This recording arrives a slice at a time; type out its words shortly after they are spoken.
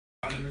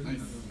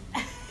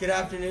Good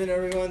afternoon,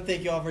 everyone.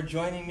 Thank you all for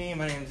joining me.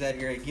 My name is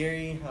Edgar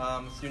Aguirre.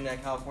 I'm a student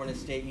at California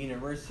State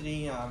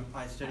University.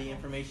 I study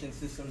information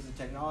systems and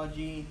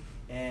technology,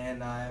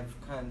 and I've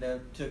kind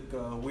of took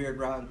a weird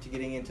route to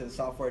getting into the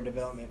software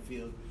development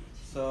field.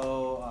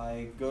 So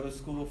I go to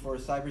school for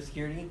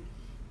cybersecurity,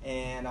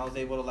 and I was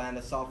able to land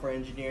a software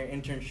engineer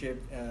internship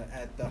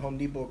at the Home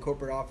Depot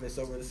corporate office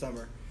over the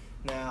summer.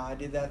 Now, I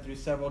did that through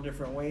several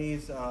different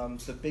ways.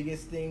 The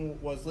biggest thing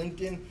was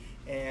LinkedIn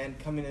and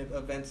coming to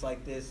events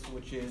like this,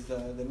 which is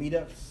the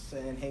meetups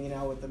and hanging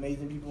out with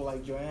amazing people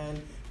like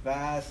Joanne,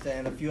 Vast,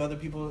 and a few other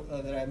people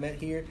that I met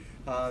here.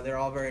 They're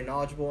all very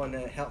knowledgeable and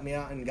helped me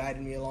out and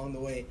guided me along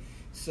the way.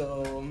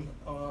 So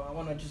I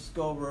want to just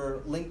go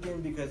over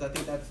LinkedIn because I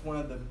think that's one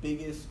of the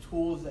biggest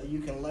tools that you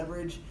can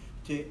leverage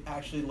to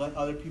actually let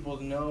other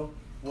people know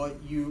what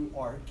you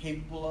are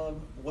capable of,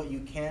 what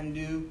you can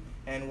do,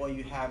 and what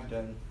you have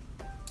done.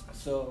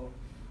 So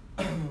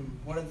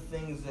one of the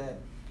things that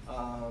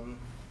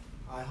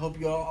I hope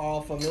you're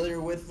all familiar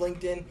with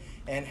LinkedIn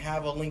and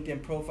have a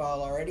LinkedIn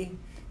profile already.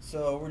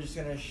 So we're just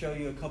going to show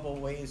you a couple of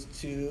ways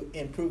to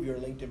improve your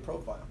LinkedIn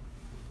profile.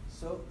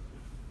 So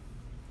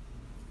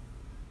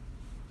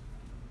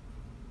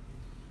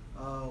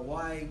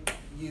why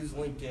use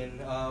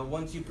LinkedIn?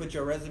 Once you put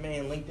your resume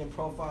and LinkedIn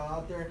profile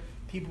out there,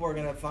 people are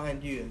going to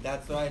find you.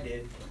 That's what I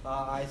did.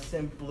 I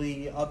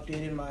simply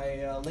updated my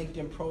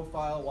LinkedIn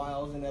profile while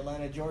I was in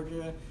Atlanta,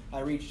 Georgia. I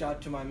reached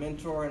out to my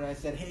mentor and I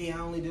said, hey, I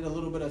only did a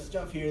little bit of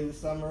stuff here this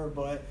summer,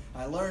 but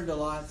I learned a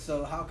lot,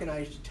 so how can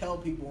I tell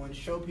people and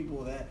show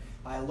people that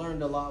I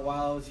learned a lot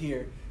while I was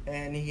here?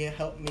 And he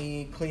helped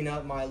me clean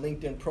up my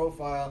LinkedIn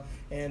profile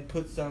and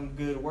put some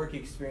good work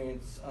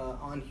experience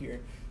on here.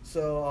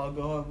 So I'll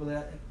go over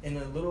that in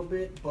a little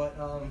bit, but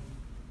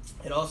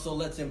it also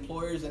lets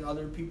employers and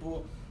other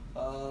people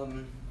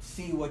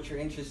see what you're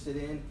interested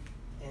in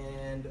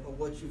and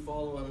what you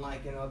follow and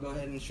like, and I'll go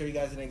ahead and show you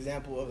guys an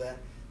example of that.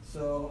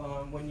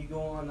 So when you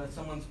go on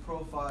someone's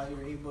profile,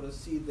 you're able to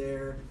see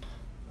their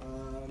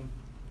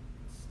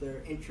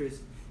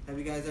interest. Have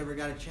you guys ever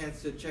got a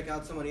chance to check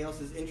out somebody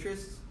else's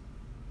interests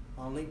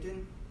on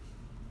LinkedIn?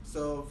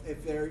 So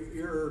if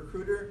you're a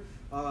recruiter,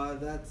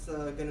 that's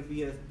going to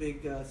be a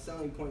big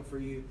selling point for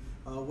you.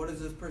 What does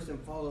this person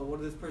follow? What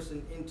is this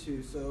person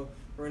into? So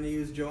we're going to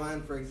use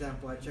Joanne, for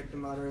example. I checked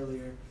him out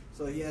earlier.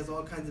 So he has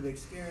all kinds of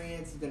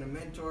experience. He's been a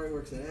mentor. He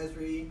works at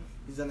ESD.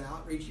 He's done an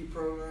outreachy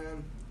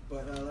program.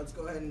 But let's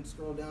go ahead and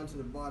scroll down to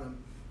the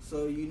bottom.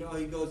 So you know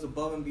he goes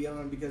above and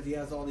beyond because he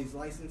has all these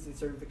licenses and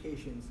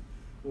certifications.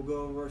 We'll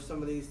go over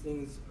some of these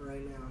things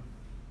right now.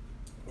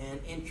 And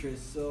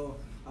interests. So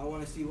I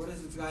want to see, what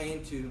is this guy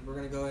into? We're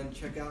going to go ahead and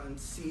check out and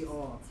see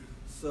all.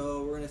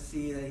 So we're going to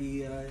see that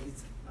he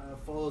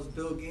follows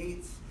Bill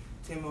Gates,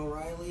 Tim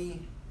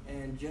O'Reilly,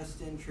 and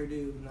Justin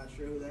Trudeau. I'm not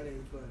sure who that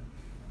is, but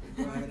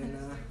go ahead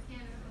and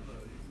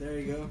there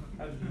you go.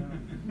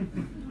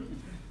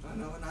 I'm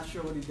not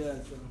sure what he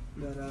does, so.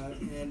 But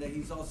and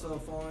he's also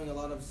following a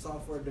lot of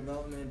software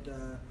development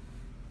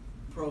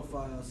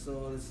profiles.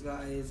 So this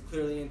guy is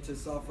clearly into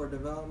software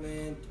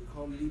development,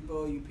 Home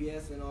Depot,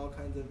 UPS, and all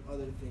kinds of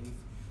other things.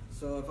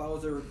 So if I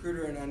was a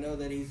recruiter and I know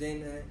that he's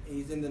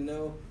in the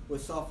know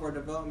with software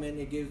development,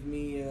 it gives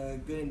me a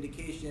good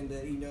indication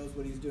that he knows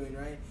what he's doing,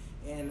 right?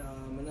 And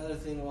another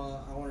thing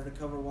I wanted to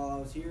cover while I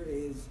was here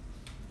is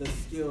the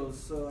skills.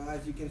 So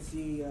as you can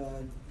see,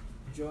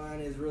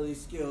 Joanne is really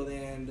skilled,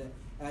 and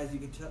as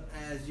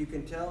you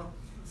can tell,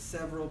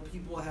 several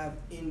people have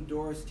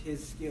endorsed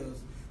his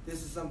skills.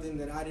 This is something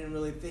that I didn't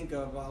really think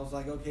of. I was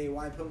like, okay,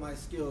 why put my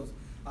skills?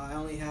 I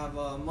only have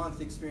a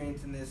month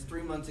experience in this,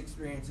 3 months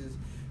experiences.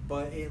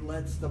 But it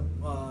lets the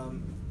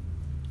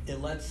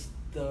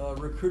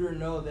recruiter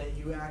know that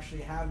you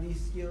actually have these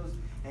skills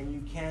and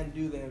you can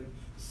do them.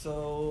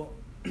 So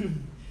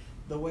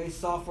the way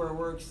software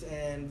works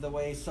and the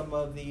way some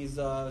of these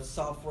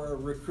software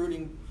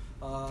recruiting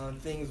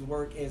things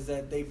work is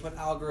that they put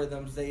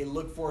algorithms. They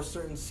look for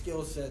certain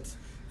skill sets.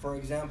 For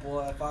example,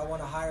 if I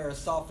want to hire a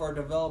software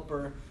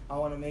developer, I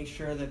want to make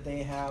sure that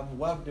they have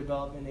web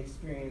development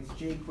experience,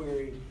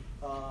 jQuery,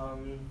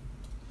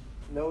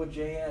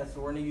 Node.js.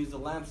 We're going to use the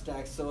LAMP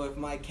stack. So if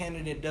my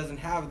candidate doesn't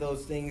have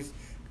those things,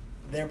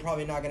 they're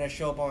probably not going to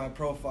show up on my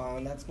profile.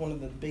 And that's one of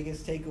the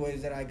biggest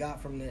takeaways that I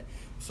got from it.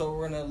 So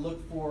we're going to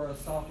look for a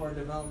software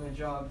development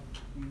job.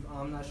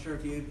 I'm not sure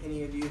if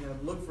any of you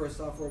have looked for a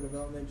software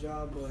development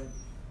job, but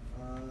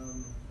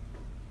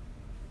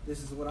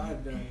this is what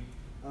I've done.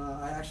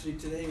 I actually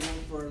today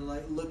went for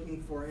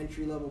looking for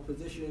entry-level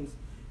positions,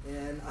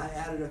 and I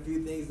added a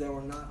few things that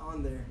were not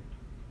on there.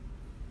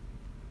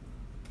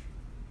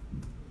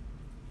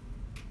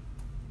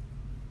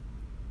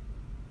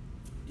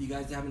 Do you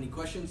guys have any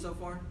questions so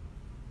far?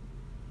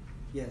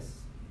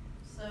 Yes.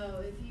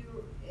 So I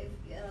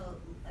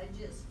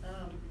just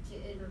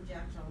to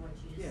interject on what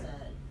you just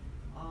said,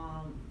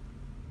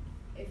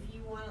 if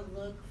you want to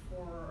look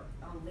for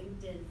on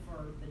LinkedIn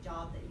for the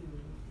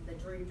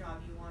dream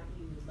job you want,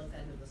 you look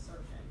under the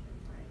search engine,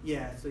 right?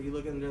 Yeah. So you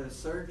look under the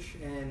search,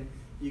 and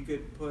you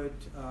could put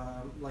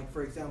like,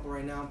 for example,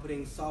 right now I'm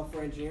putting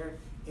software engineer,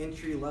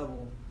 entry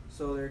level.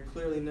 So they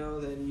clearly know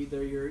that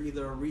you're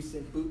either a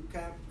recent boot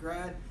camp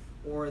grad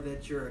or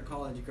that you're a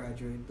college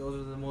graduate. Those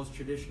are the most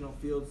traditional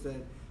fields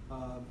that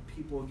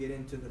people get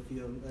into the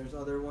field. There's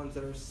other ones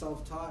that are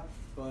self-taught,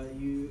 but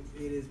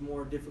it is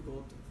more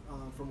difficult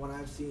from what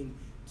I've seen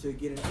to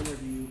get an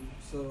interview.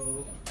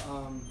 So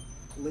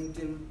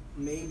LinkedIn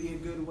may be a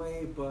good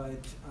way,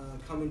 but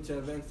coming to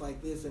events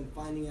like this and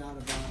finding out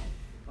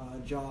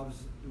about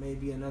jobs may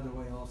be another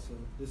way also.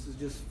 This is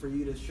just for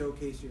you to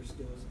showcase your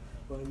skills.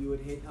 But you would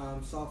hit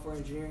software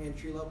engineering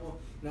entry level,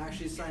 and I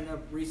actually signed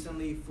up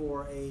recently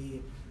for a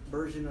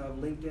version of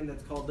LinkedIn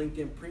that's called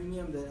LinkedIn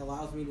Premium that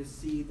allows me to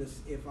see this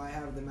if I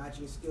have the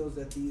matching skills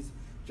that these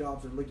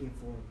jobs are looking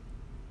for.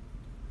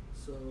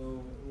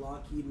 So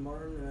Lockheed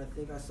Martin, and I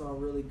think I saw a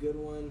really good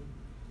one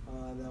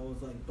that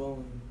was like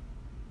Boeing.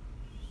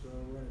 So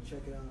we're gonna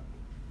check it out.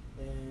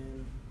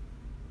 And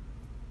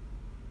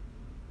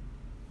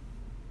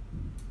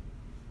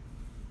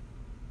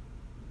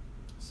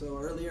so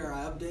earlier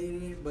I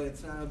updated it, but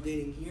it's not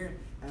updating here.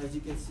 As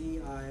you can see,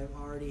 I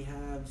already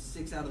have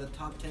 6 out of the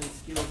top 10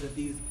 skills that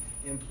these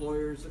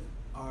employers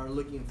are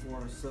looking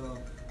for. So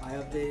I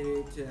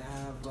updated it to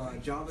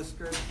have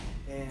JavaScript,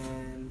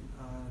 and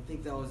I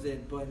think that was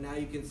it. But now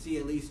you can see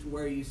at least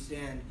where you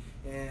stand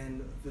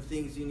and the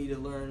things you need to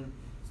learn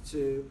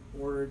in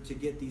order to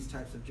get these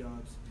types of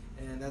jobs.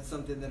 And that's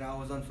something that I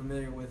was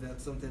unfamiliar with.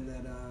 That's something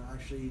that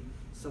actually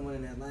someone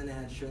in Atlanta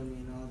had shown me,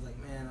 and I was like,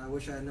 man, I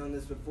wish I had known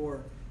this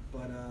before.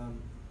 But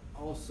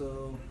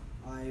also,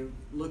 I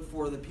look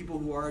for the people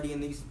who are already in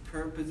these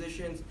current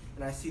positions,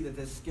 and I see that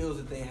the skills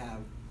that they have,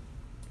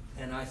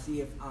 and I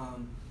see if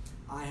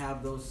I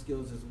have those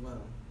skills as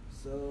well.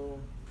 So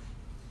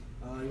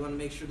you want to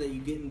make sure that you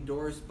get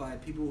endorsed by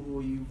people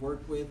who you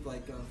work with.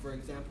 Like for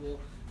example,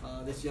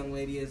 this young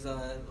lady is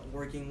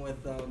working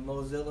with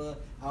Mozilla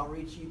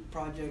Outreach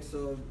Project,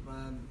 so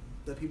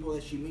the people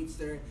that she meets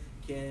there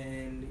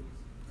can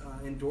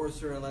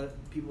endorse her and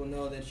let people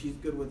know that she's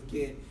good with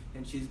Git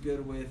and she's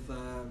good with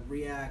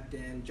React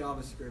and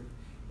JavaScript,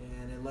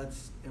 and it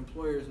lets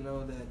employers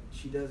know that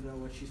she does know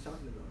what she's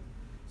talking about.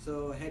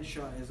 So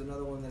headshot is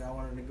another one that I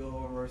wanted to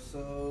go over.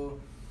 So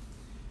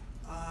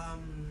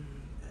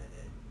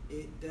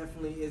it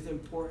definitely is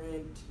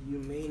important. You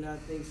may not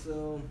think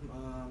so.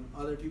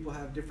 Other people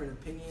have different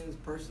opinions.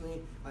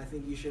 Personally, I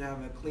think you should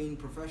have a clean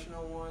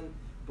professional one,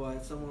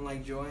 but someone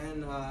like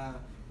Joanne,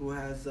 who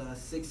has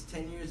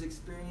 6-10 years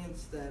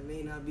experience, that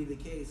may not be the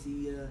case.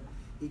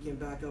 He can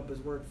back up his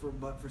work,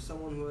 but for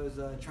someone who is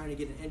trying to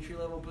get an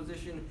entry-level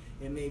position,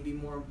 it may be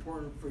more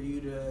important for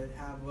you to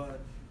have a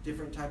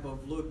different type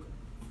of look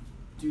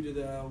due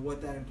to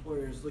what that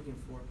employer is looking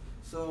for.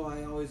 So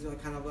I always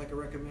kind of like to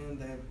recommend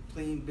that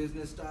clean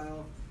business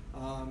style.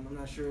 I'm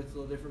not sure it's a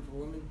little different for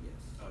women.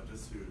 Yes.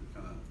 Just to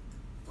kind of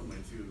put my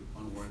 2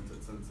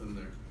 unwarranted cents in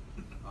there.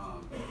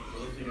 For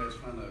those of you guys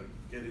trying to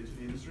get into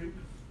the industry,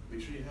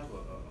 make sure you have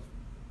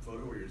a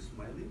photo where you're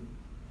smiling.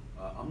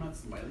 I'm not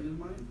smiling in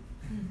mine.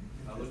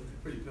 I look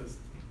pretty pissed.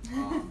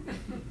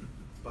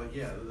 But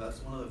yeah,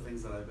 that's one of the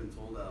things that I've been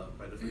told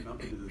by different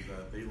companies is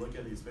that they look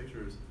at these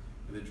pictures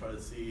and they try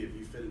to see if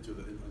you fit into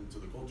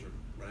the culture,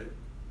 right?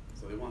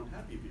 So they want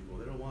happy people.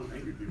 They don't want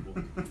angry people.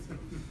 So.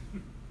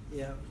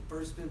 Yeah,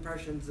 first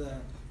impressions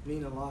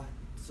mean a lot.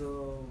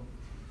 So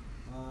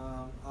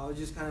I was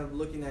just kind of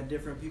looking at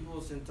different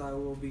people since I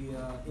will be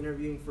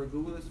interviewing for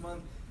Google this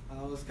month.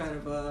 I was kind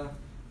of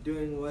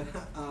doing what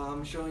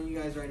I'm showing you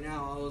guys right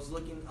now. I was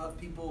looking up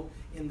people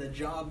in the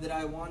job that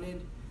I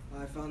wanted.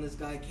 I found this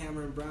guy,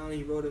 Cameron Brown.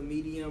 He wrote a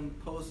Medium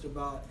post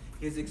about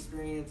his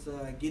experience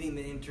getting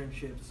the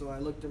internship. So I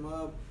looked him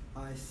up.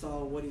 I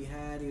saw what he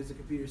had. He was a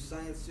computer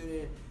science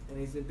student, and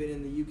he's been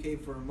in the UK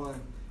for a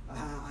month.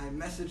 I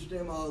messaged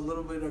him a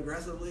little bit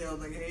aggressively. I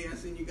was like, hey, I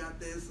seen you got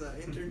this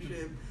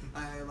internship.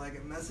 I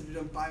messaged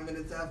him 5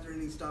 minutes after,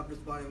 and he stopped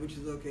responding, which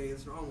is okay.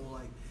 It's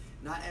normal.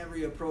 Not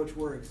every approach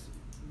works.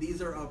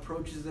 These are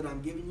approaches that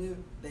I'm giving you.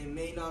 They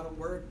may not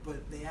work,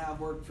 but they have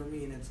worked for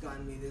me, and it's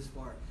gotten me this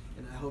far.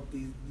 And I hope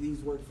these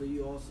work for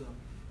you also.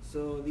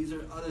 So these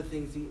are other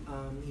things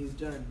he's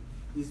done.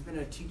 He's been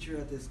a teacher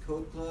at this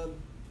code club.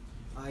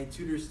 I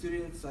tutor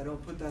students. I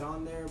don't put that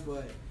on there,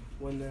 but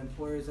when the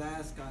employers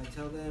ask, I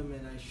tell them,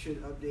 and I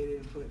should update it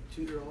and put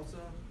tutor also.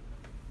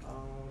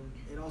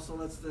 It also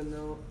lets them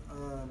know.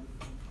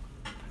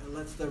 It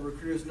lets the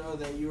recruiters know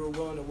that you are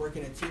willing to work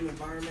in a team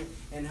environment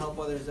and help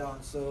others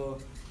out. So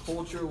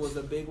culture was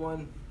a big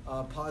one,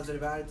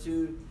 positive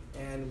attitude,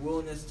 and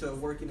willingness to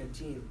work in a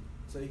team.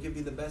 So you could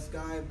be the best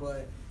guy,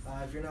 but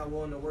if you're not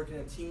willing to work in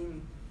a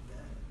team,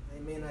 they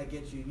may not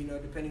get you.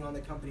 Depending on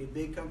the company.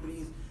 Big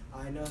companies,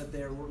 I know that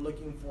they're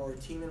looking for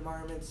team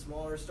environments.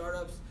 Smaller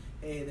startups,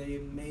 hey, they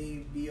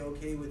may be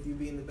okay with you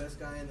being the best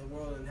guy in the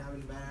world and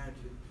having a bad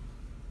attitude.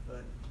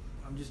 But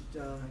I'm just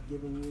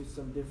giving you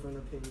some different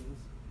opinions.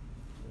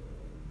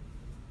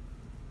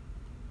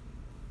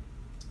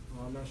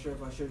 Well, I'm not sure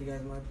if I showed you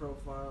guys my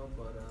profile,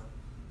 but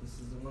this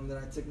is the one that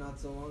I took not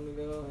so long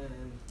ago,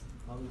 and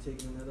I'll be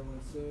taking another one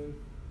soon.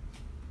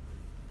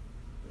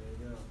 There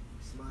you go.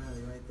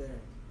 Smiley right there.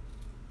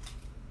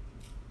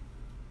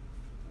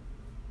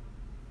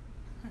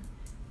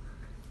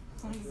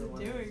 What is it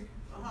doing?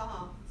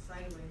 Oh,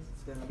 sideways.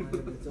 It's got a mind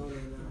of its own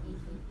right now.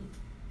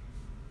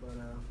 But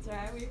It's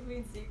alright, we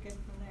can see it good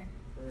from there.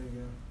 there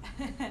you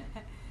go.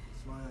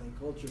 Smiling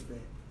culture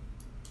fit.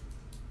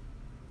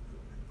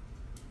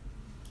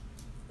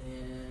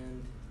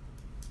 And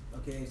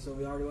okay, so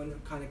we already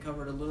kind of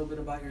covered a little bit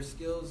about your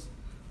skills.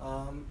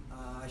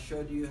 I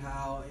showed you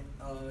how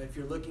if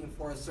you're looking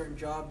for a certain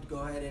job, go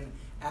ahead and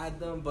add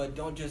them, but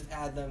don't just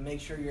add them. Make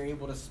sure you're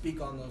able to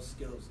speak on those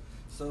skills.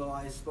 So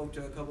I spoke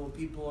to a couple of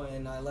people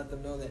and I let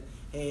them know that,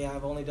 hey,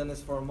 I've only done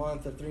this for a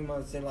month or 3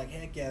 months. They're like,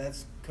 heck yeah,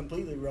 that's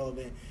completely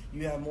relevant.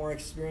 You have more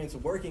experience,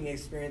 working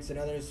experience, than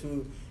others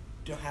who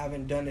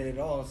haven't done it at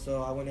all.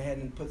 So I went ahead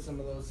and put some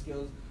of those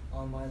skills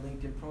on my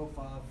LinkedIn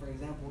profile. For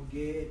example,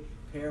 Git,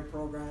 pair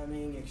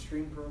programming,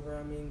 extreme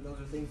programming. Those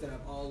are things that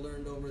I've all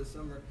learned over the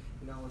summer,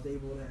 and I was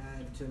able to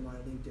add to my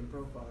LinkedIn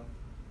profile.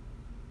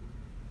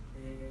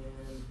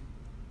 And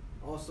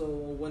also,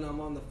 when I'm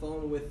on the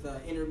phone with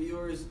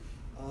interviewers,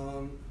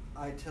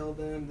 I tell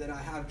them that I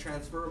have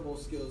transferable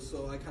skills.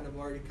 So I kind of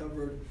already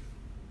covered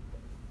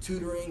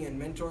tutoring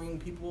and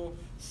mentoring people.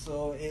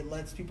 So it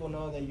lets people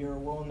know that you're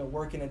willing to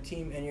work in a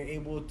team and you're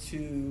able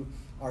to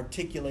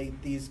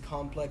articulate these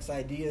complex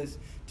ideas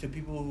to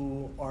people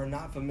who are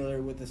not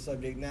familiar with the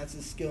subject. And that's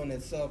a skill in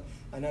itself.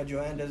 I know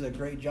Joanne does a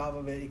great job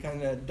of it. He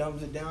kind of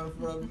dumbs it down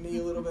for me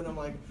a little bit. I'm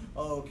like,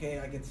 oh, okay,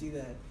 I can see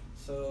that.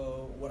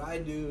 So what I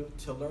do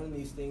to learn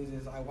these things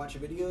is I watch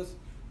videos,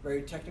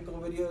 very technical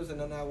videos, and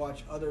then I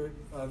watch other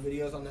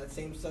videos on that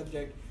same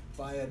subject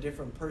by a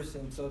different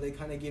person. So they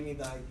kind of give me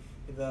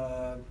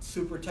the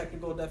super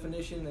technical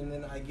definition, and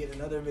then I get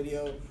another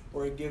video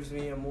where it gives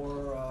me a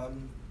more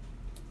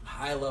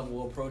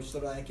high-level approach so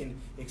that I can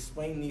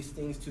explain these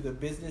things to the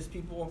business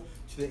people,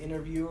 to the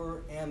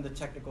interviewer, and the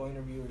technical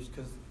interviewers,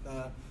 because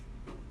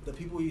the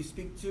people you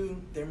speak to,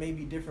 there may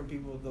be different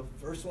people. The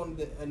first one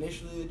that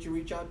initially that you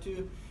reach out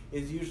to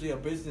is usually a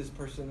business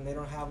person. They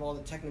don't have all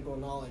the technical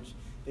knowledge.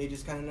 They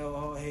just kind of know,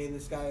 oh, hey,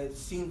 this guy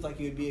seems like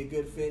he would be a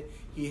good fit.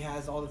 He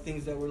has all the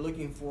things that we're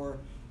looking for.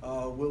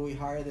 Will we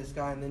hire this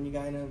guy? And then you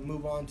kind of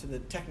move on to the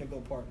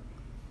technical part.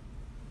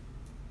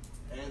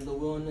 And the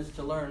willingness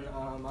to learn.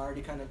 I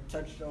already kind of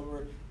touched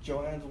over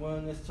Joanne's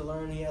willingness to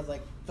learn. He has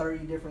like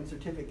 30 different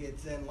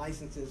certificates and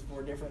licenses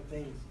for different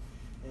things.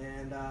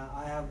 And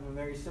I have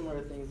very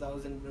similar things. I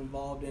was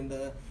involved in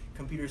the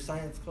computer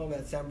science club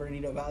at San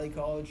Bernardino Valley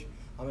College.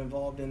 I'm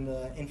involved in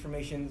the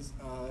information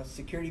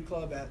security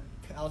club at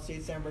Cal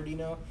State San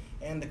Bernardino,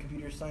 and the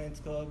computer science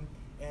club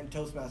and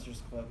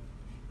Toastmasters club.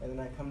 And then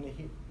I come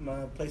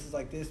to places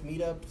like this,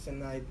 meetups,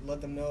 and I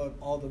let them know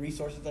all the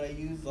resources that I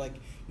use, like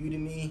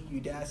Udemy,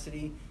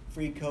 Udacity,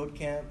 Free Code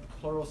Camp,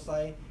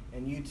 Pluralsight,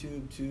 and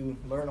YouTube, to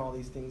learn all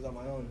these things on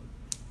my own.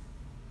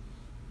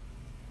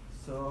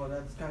 So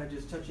that's kind of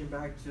just touching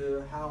back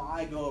to how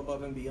I go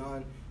above and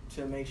beyond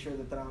to make sure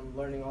that I'm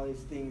learning all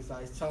these things.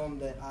 I tell them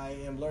that I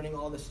am learning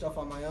all this stuff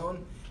on my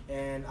own,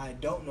 and I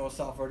don't know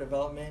software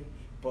development,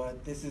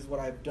 but this is what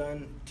I've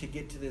done to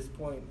get to this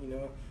point. You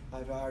know,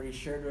 I've already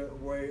shared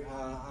where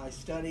I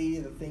study,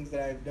 the things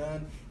that I've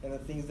done, and the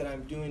things that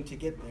I'm doing to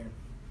get there.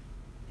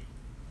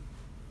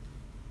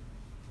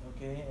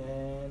 Okay,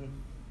 and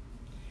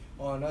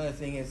another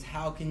thing is,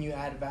 how can you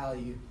add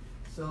value?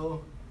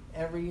 So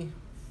every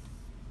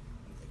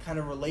kind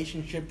of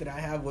relationship that I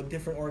have with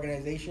different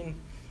organizations,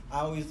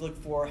 I always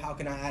look for how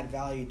can I add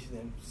value to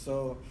them.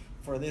 So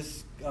for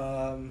this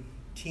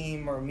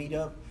team or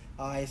meetup,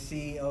 I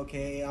see,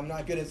 okay, I'm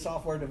not good at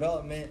software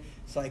development,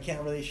 so I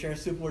can't really share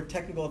super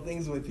technical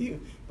things with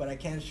you, but I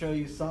can show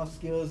you soft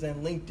skills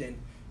and LinkedIn.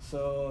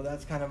 So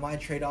that's kind of my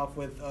trade-off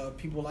with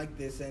people like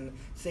this, and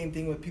same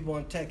thing with people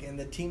in tech. And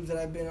the teams that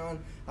I've been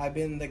on, I've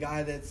been the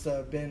guy that's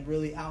been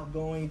really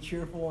outgoing,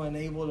 cheerful, and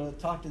able to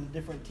talk to the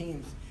different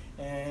teams.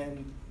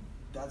 And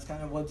that's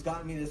kind of what's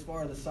gotten me this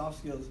far, the soft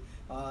skills.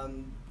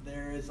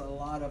 There is a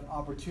lot of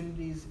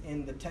opportunities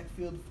in the tech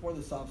field for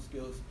the soft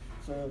skills.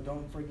 So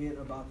don't forget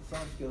about the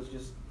soft skills.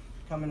 Just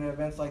coming to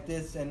events like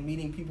this and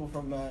meeting people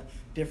from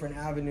different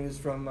avenues,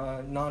 from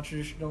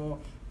non-traditional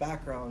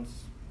backgrounds.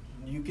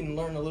 You can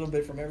learn a little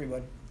bit from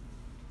everybody.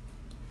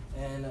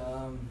 And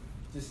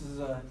this is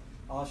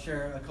I'll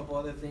share a couple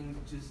other things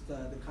just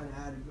to kind of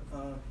add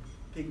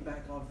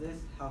piggyback off this.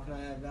 How can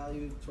I add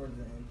value towards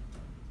the end?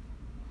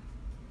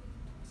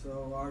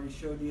 So I already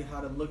showed you how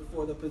to look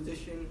for the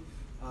position,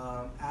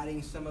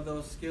 adding some of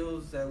those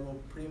skills that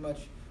will pretty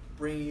much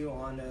bring you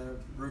on a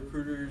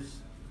recruiter's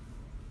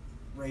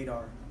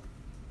radar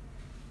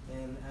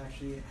and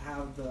actually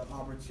have the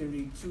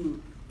opportunity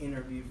to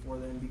interview for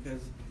them,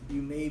 because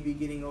you may be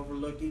getting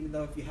overlooked. Even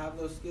though if you have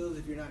those skills,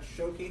 if you're not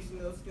showcasing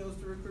those skills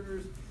to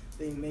recruiters,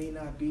 they may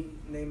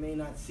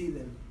not see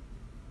them.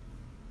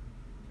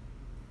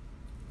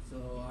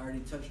 So I already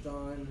touched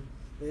on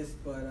this,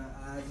 but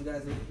as you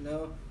guys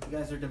know, you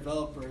guys are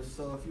developers.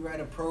 So if you write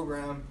a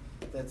program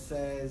that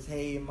says,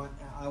 hey,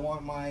 I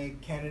want my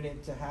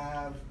candidate to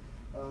have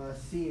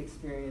C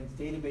experience,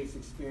 database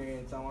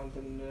experience, I want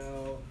them to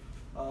know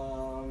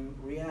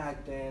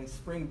React and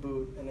Spring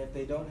Boot, and if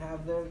they don't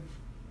have them,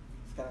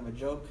 it's kind of a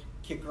joke,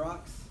 kick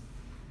rocks.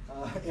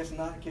 if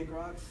not, kick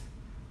rocks.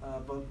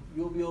 But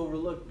you'll be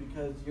overlooked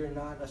because you're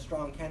not a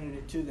strong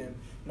candidate to them.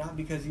 Not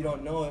because you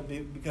don't know it,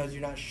 but because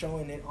you're not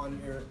showing it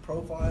on your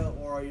profile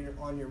or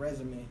on your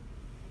resume.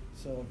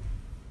 So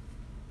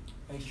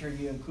make sure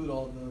you include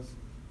all of those.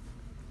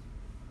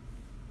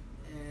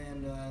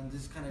 And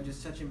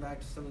just touching back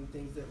to some of the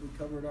things that we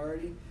covered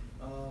already.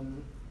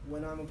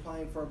 When I'm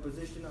applying for a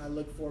position, I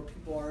look for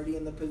people already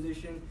in the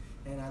position,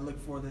 and I look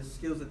for the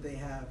skills that they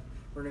have.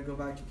 We're going to go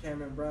back to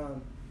Cameron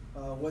Brown.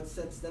 What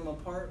sets them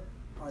apart?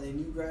 Are they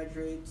new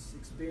graduates,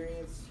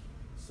 experienced?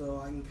 So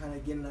I can kind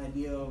of get an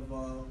idea of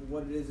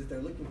what it is that they're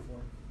looking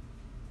for.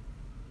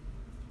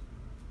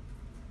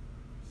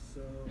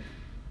 So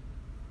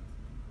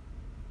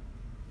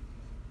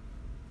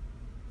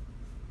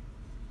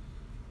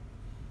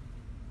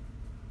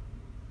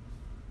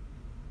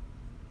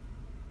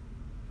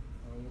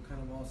we'll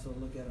kind of also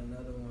look at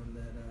another one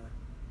that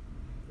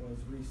was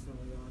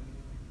recently on here.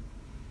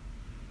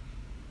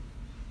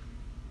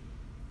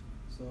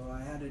 So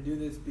I had to do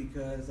this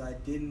because I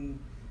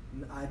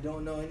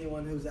don't know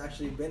anyone who's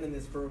actually been in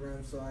this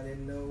program, so I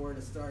didn't know where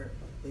to start.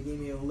 They gave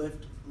me a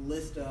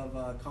list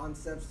of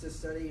concepts to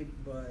study,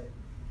 but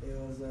it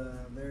was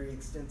a very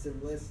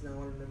extensive list, and I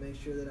wanted to make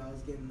sure that I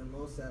was getting the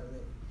most out of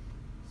it.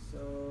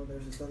 So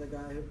there's this other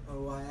guy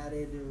who I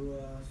added who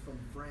was from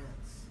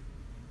France.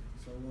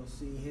 So we'll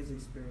see his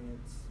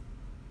experience.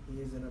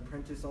 He is an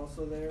apprentice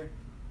also there.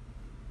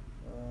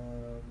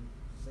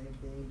 Same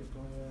thing,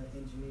 diploma,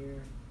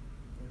 engineer,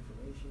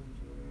 information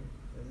engineer.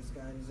 This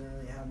guy doesn't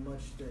really have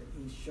much that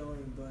he's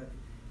showing, but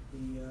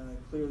he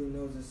clearly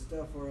knows his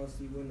stuff, or else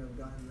he wouldn't have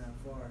gotten that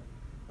far.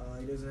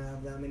 He doesn't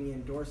have that many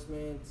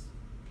endorsements,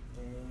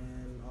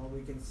 and all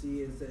we can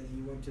see is that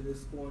he went to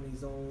this school and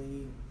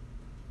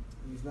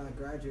he's not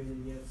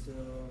graduated yet, so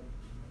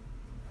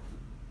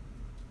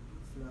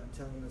it's not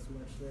telling us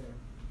much there.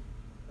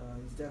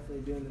 He's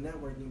definitely doing the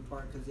networking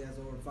part because he has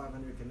over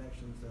 500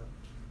 connections. So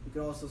you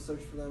can also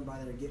search for them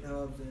by their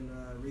GitHubs and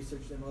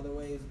research them other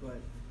ways, but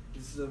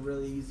this is a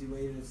really easy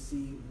way to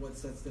see what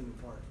sets them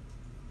apart.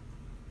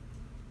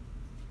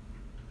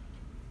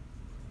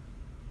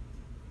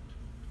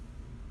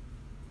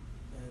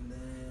 And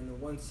then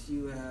once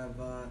you have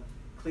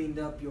cleaned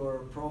up your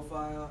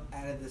profile,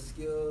 added the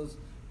skills,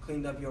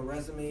 cleaned up your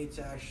resume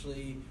to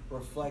actually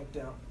reflect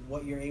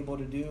what you're able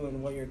to do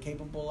and what you're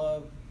capable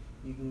of,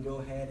 you can go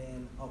ahead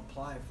and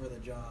apply for the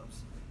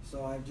jobs.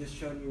 So I've just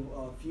shown you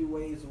a few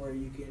ways where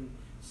you can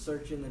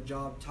search in the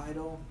job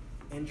title,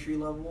 entry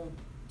level,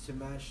 to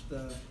match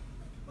the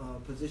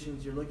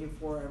positions you're looking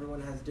for.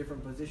 Everyone has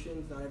different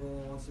positions. Not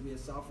everyone wants to be a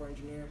software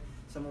engineer.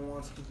 Someone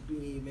wants to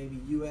be maybe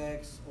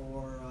UX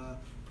or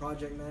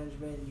project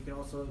management. You can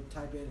also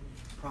type in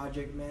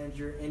project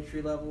manager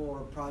entry level or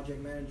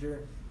project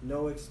manager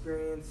no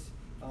experience.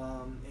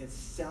 It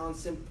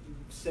sounds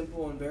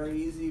simple and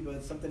very easy, but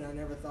it's something I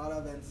never thought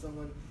of, and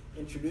someone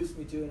introduced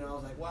me to, and I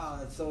was like, wow,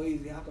 that's so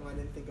easy. How come I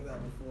didn't think of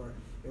that before?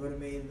 It would have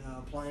made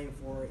applying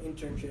for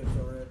internships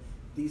or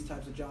these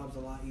types of jobs a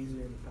lot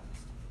easier in the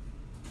past.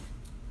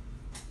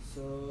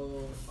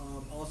 So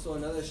also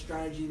another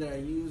strategy that I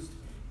used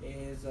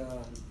is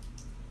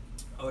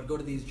I would go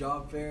to these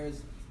job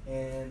fairs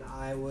and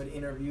I would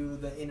interview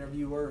the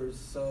interviewers.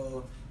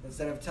 So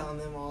instead of telling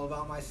them all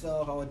about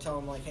myself, I would tell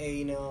them like,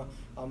 hey,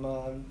 I'm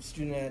a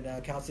student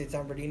at Cal State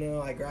San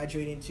Bernardino. I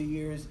graduated in 2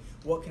 years.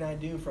 What can I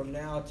do from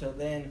now till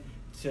then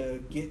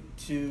to get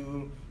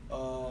to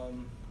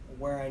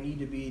where I need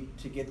to be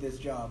to get this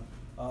job?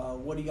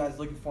 What are you guys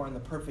looking for in the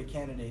perfect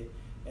candidate?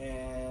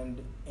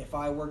 And if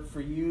I worked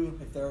for you,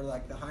 if they're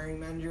like the hiring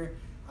manager,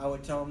 I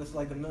would tell them this is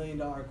like the $1 million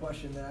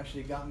question that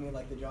actually got me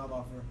like the job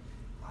offer.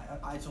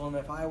 I told them,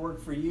 if I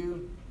work for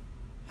you,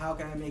 how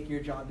can I make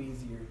your job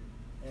easier?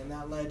 And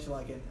that led to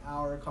like an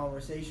hour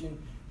conversation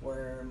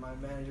where my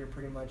manager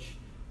pretty much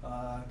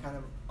kind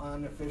of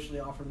unofficially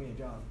offered me a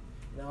job.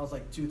 And I was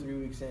like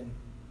 2-3 weeks in.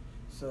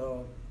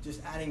 So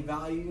just adding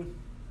value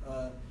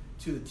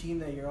to the team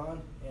that you're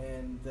on,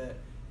 and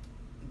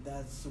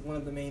that's one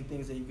of the main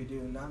things that you could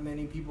do. Not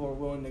many people are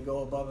willing to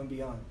go above and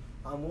beyond.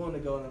 I'm willing to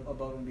go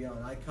above and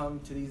beyond. I come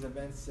to these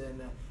events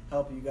and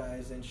help you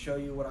guys and show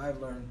you what I've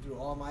learned through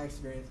all my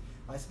experience.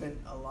 I spent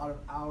a lot of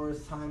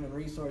hours, time, and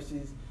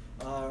resources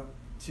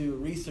to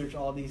research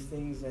all these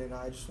things, and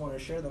I just want to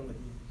share them with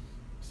you.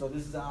 So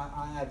this is how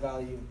I add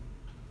value.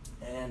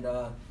 And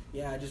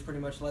I just pretty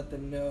much let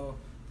them know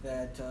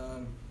that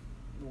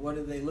what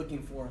are they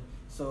looking for.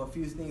 So a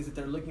few things that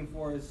they're looking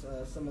for is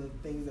some of the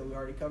things that we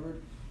already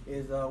covered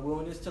is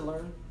willingness to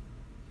learn,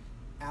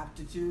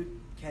 aptitude,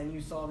 can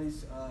you solve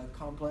these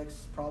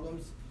complex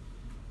problems,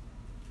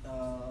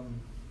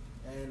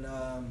 and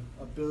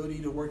ability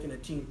to work in a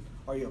team.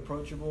 Are you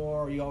approachable,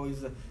 or are you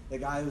always the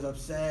guy who's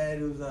upset,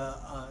 who's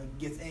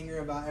gets angry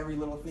about every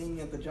little thing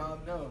at the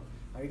job? No.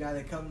 Are you a guy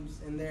that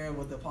comes in there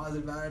with a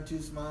positive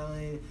attitude,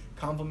 smiling,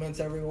 compliments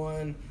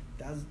everyone?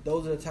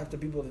 Those are the types of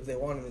people that they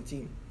want in the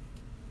team.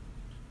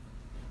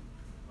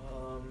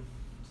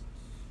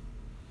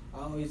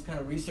 I always kind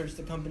of research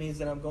the companies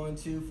that I'm going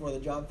to for the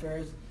job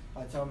fairs.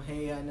 I tell them,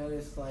 hey, I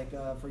noticed, like,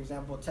 for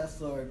example,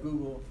 Tesla or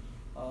Google,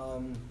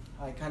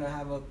 I kind of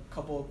have a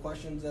couple of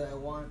questions that I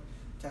want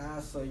to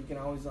ask, so you can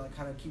always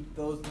kind of keep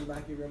those in the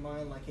back of your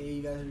mind, like, hey,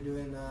 you guys are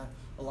doing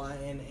a lot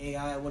in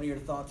AI, what are your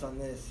thoughts on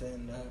this?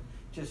 And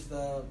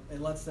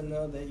it lets them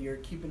know that you're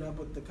keeping up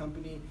with the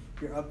company,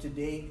 you're up to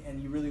date,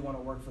 and you really want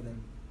to work for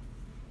them.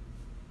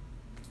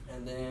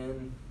 And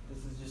then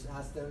this is just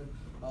ask them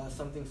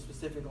something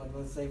specific, like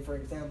let's say, for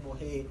example,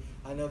 hey,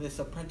 I know this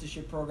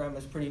apprenticeship program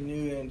is pretty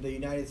new in the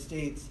United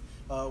States.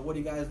 What are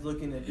you guys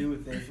looking to do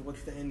with this?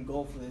 What's the end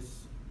goal for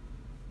this?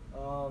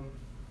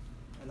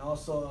 And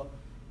also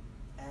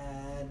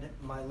add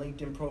my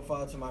LinkedIn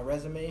profile to my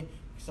resume.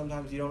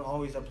 Sometimes you don't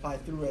always apply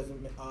through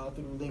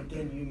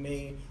LinkedIn. You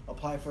may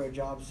apply for a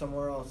job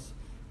somewhere else,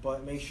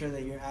 but make sure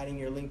that you're adding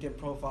your LinkedIn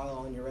profile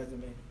on your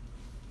resume.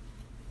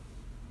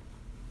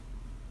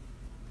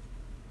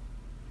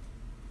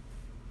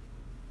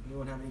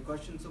 Anyone have any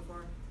questions so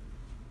far?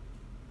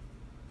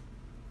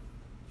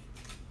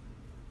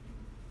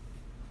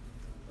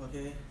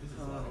 Okay. This is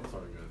loud. I'm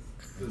sorry,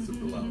 guys. This is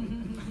super loud.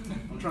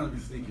 I'm trying to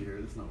be sneaky here.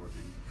 It's not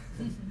working.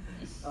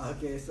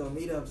 Okay, so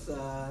meetups.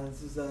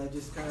 This is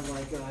just kind of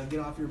like get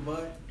off your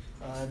butt,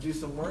 do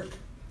some work,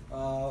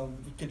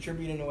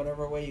 contribute in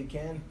whatever way you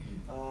can.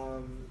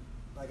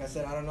 Like I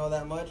said, I don't know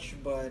that much,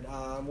 but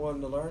I'm willing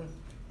to learn.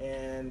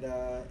 And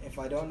if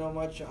I don't know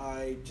much,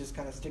 I just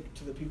kind of stick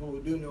to the people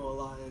who do know a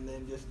lot, and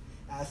then just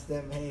ask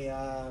them, hey,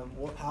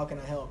 how can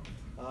I help?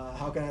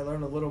 How can I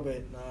learn a little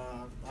bit?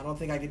 I don't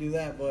think I could do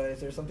that, but is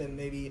there something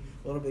maybe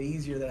a little bit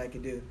easier that I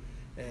could do?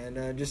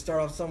 And just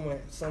start off some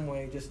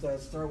way. Just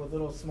start with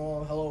little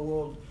small Hello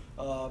World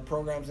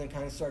programs and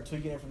kind of start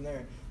tweaking it from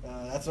there.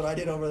 That's what I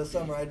did over the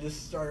summer. I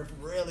just started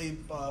from really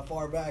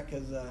far back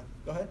because,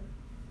 go ahead.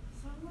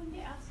 So I wanted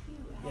to ask you,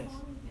 how Yes.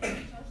 long have you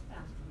been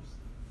Toastmasters?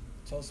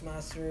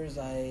 Toastmasters,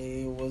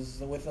 I was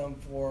with them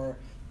for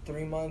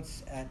 3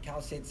 months at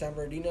Cal State San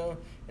Bernardino,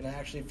 and I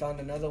actually found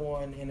another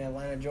one in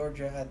Atlanta,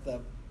 Georgia at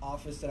the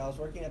office that I was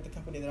working at, the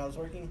company that I was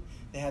working.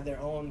 They had their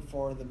own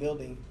for the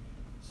building.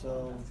 So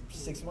Oh, that's cool.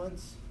 6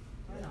 months.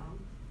 Right on.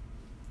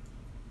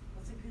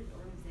 That's a good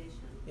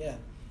organization. Yeah,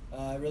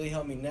 it really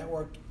helped me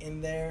network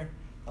in there.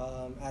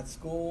 At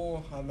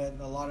school, I met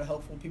a lot of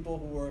helpful people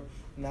who were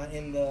not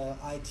in the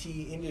IT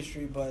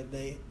industry, but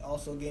they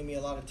also gave me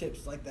a lot of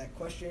tips. Like that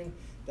question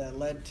that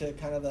led to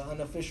kind of the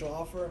unofficial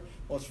offer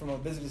was from a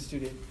business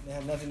student. It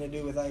had nothing to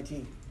do with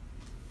IT.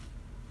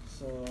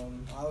 So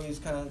I always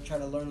kind of try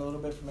to learn a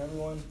little bit from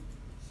everyone.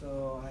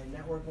 So I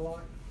network a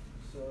lot.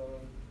 So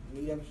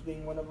meetups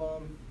being one of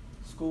them,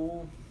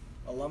 school,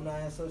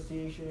 alumni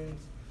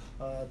associations,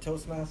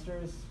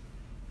 Toastmasters.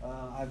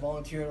 I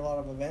volunteer at a lot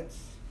of events,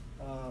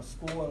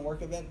 school and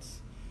work events.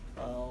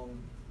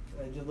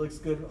 It just looks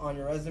good on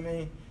your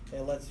resume.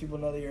 It lets people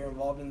know that you're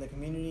involved in the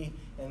community,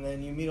 and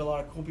then you meet a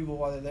lot of cool people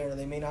while they're there.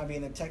 They may not be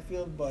in the tech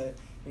field, but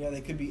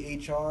they could be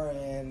HR,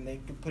 and they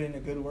could put in a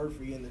good word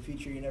for you in the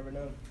future. You never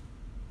know.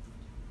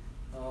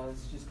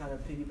 It's just kind of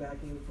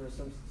piggybacking for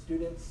some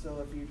students.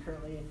 So if you're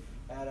currently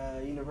at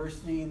a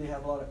university, they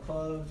have a lot of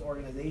clubs,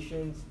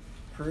 organizations,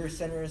 career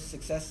centers,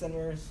 success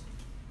centers,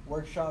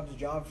 workshops,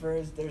 job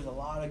fairs. There's a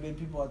lot of good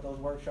people at those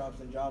workshops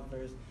and job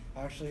fairs.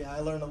 Actually, I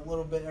learn a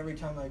little bit every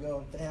time I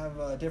go. They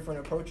have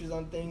different approaches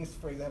on things.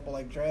 For example,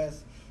 like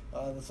dress.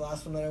 This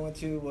last one that I went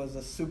to was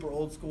a super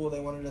old school. They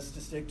wanted us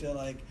to stick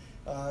to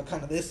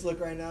kind of this look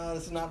right now.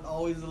 This is not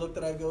always the look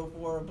that I go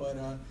for, but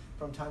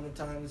from time to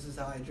time, this is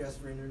how I dress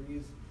for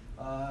interviews.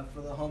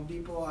 For the Home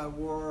Depot, I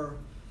wore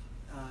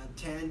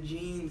tan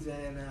jeans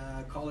and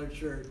a collared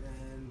shirt,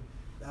 and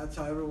that's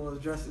how everyone was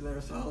dressing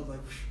there. So I was like,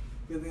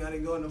 good thing I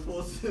didn't go in a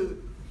full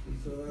suit,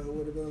 so it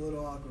would have been a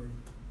little awkward.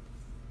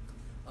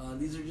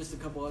 These are just a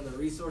couple other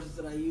resources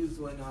that I used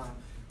when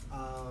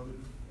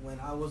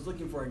I was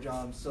looking for a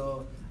job.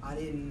 So I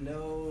didn't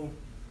know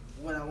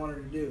what I wanted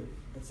to do.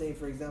 Let's say,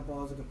 for example,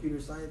 I was a computer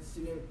science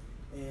student,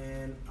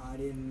 and I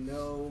didn't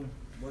know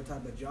what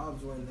type of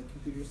jobs were in the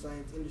computer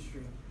science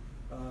industry.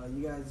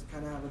 You guys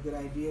kind of have a good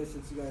idea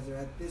since you guys are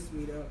at this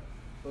meetup,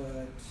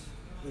 but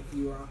if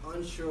you are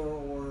unsure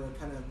or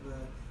kind of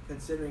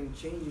considering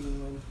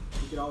changing one,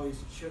 you could always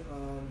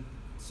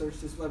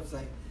search this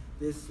website.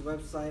 This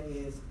website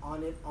is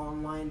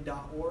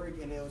onitonline.org,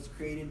 and it was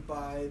created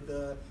by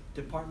the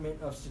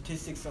Department of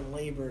Statistics and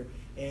Labor,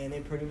 and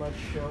it pretty much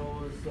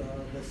shows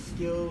the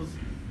skills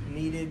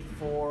needed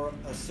for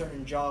a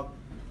certain job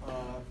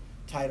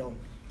title.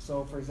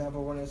 So, for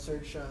example, we're going to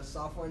search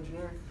software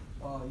engineer.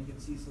 You can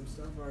see some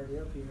stuff already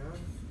up here, huh?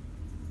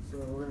 So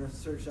we're going to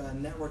search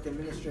network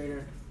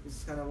administrator. This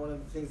is kind of one of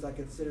the things I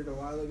considered a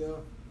while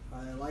ago.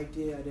 I liked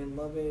it, I didn't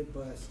love it,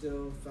 but I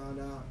still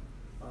found out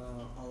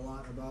a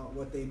lot about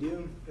what they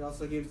do. It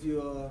also gives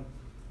you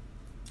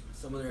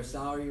some of their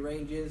salary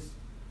ranges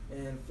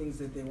and things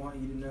that they want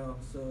you to know.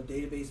 So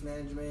database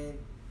management,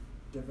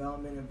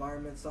 development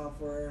environment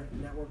software,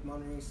 network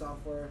monitoring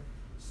software,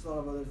 just a lot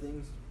of other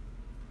things.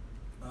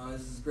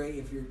 This is great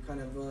if you're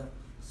kind of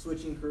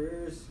switching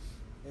careers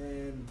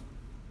and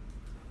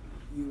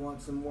you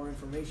want some more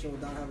information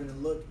without having to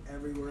look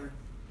everywhere.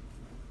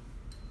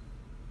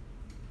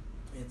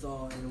 it's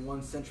all in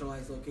one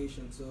centralized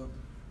location. So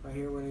right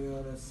here, when you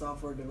go to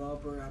software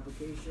developer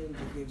applications,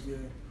 it gives you,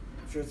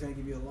 I'm sure it's going to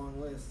give you a long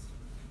list.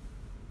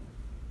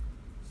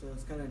 So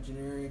it's kind of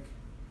generic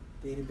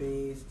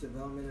database,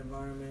 development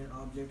environment,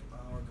 object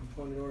or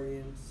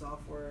component-oriented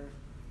software,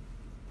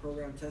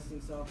 program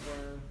testing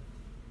software.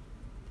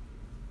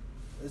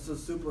 This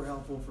was super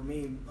helpful for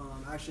me.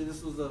 Actually,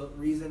 this was the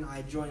reason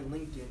I joined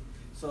LinkedIn.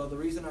 So the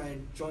reason I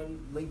joined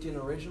LinkedIn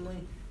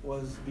originally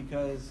was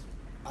because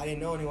I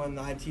didn't know anyone in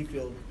the IT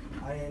field.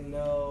 I didn't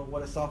know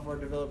what a software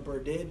developer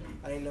did.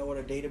 I didn't know what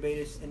a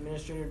database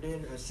administrator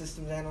did, a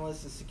systems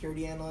analyst, a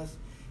security analyst.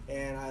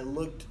 And I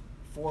looked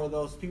for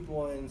those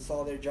people and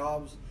saw their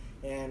jobs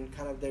and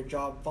kind of their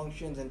job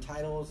functions and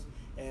titles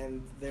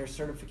and their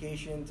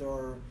certifications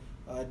or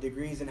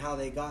degrees and how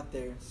they got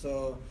there.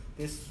 So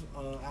this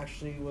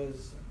actually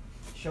was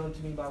shown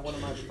to me by one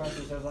of my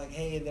professors. I was like,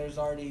 hey, there's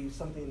already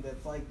something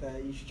that's like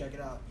that. You should check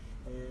it out.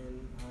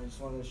 And I just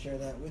wanted to share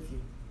that with you.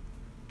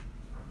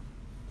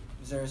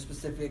 Is there a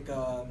specific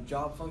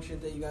job function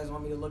that you guys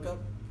want me to look up?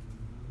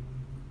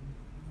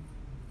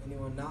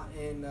 Anyone not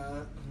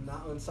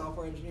in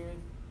software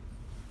engineering?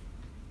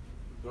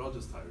 They're all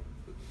just tired.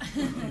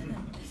 Okay.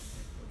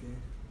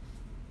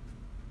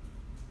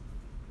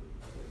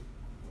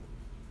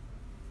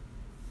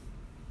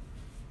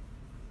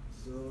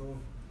 So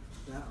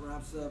that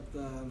wraps up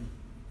the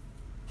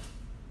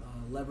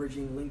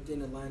leveraging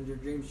LinkedIn and land your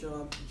dream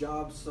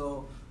job.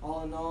 So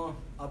all in all,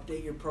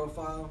 update your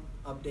profile,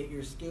 update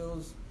your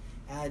skills,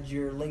 add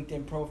your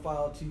LinkedIn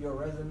profile to your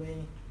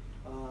resume.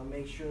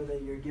 Make sure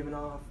that you're giving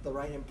off the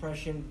right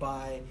impression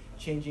by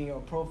changing your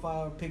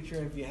profile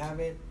picture if you have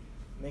it.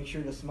 Make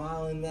sure to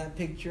smile in that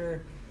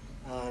picture,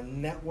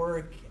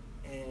 network,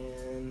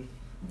 and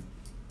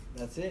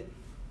that's it.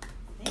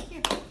 Thank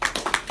you.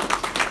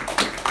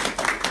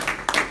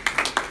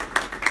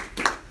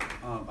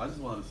 I just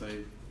want to say,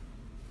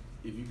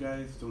 if you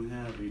guys don't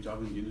have a job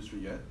in the industry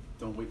yet,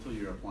 don't wait till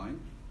you're applying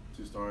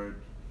to start,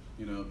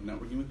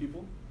 networking with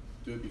people.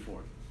 Do it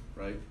before,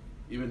 right?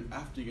 Even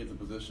after you get the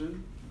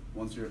position,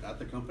 once you're at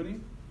the company,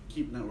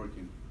 keep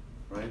networking,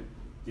 right?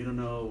 You don't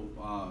know,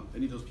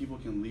 any of those people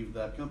can leave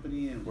that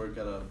company and work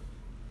at I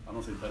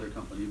don't say better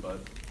company, but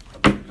a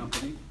better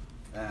company,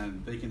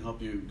 and they can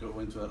help you go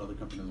into that other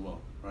company as well,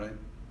 right?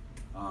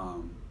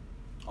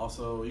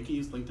 Also, you can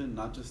use LinkedIn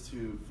not just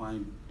to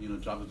find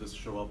jobs that just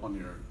show up on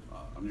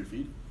your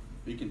feed,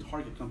 but you can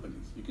target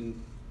companies. You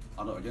can,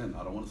 I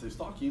don't want to say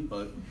stalking,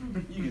 but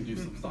you can do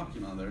some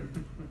stalking on there.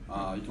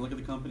 You can look at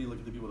the company, look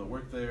at the people that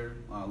work there,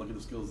 look at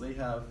the skills they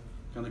have,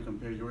 kind of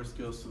compare your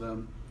skills to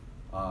them.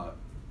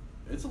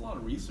 It's a lot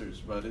of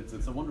research, but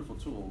it's a wonderful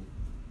tool.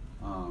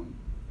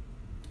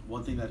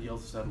 One thing that he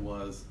also said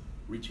was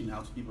reaching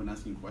out to people and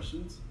asking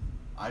questions.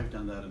 I've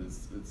done that, and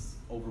it's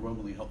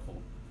overwhelmingly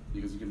helpful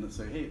because you can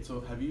say, hey,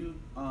 so have you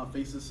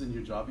faced this in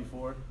your job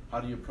before? How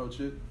do you approach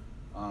it?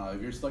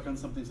 If you're stuck on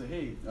something, say,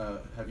 hey,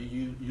 have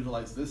you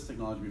utilized this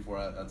technology before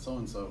at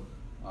so-and-so?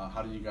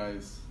 How do you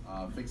guys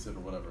fix it or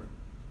whatever?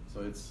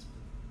 So it's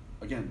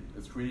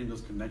creating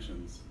those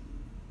connections.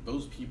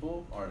 Those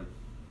people are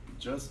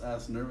just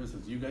as nervous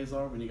as you guys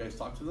are when you guys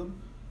talk to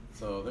them.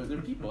 So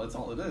they're people, that's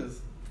all it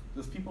is.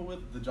 Just people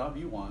with the job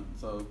you want,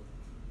 so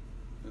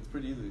it's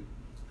pretty easy.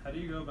 How do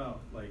you go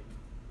about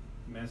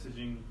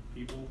messaging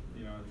people,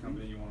 at the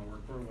company you want to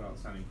work for without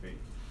sounding fake?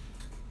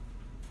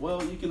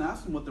 Well, you can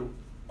ask them what they're,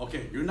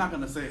 okay, you're not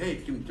gonna say, hey,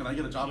 can I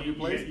get a job at your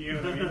place? You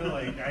know what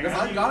I mean? Because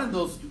I've gotten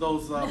those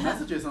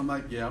messages, I'm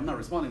like, yeah, I'm not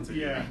responding to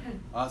you.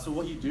 Yeah. So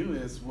what you do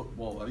is,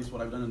 well, at least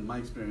what I've done in my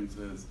experience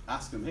is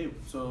ask them, hey,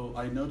 so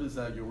I noticed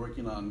that you're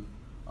working on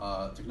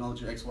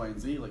technology X, Y, and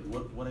Z, like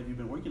what have you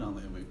been working on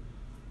lately?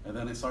 And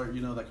then I start,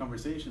 that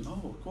conversation,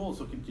 oh, cool,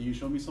 so can you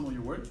show me some of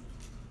your work?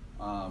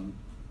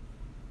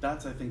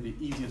 That's, I think, the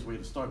easiest way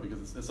to start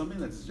because it's something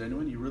that's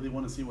genuine. You really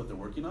want to see what they're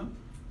working on.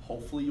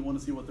 Hopefully you want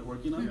to see what they're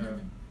working on.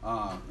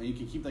 Yeah. And you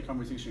can keep that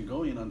conversation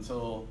going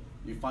until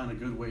you find a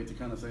good way to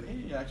kind of say,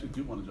 hey, I actually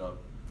do want a job,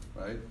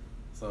 right?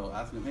 So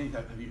ask them, hey,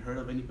 have you heard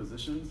of any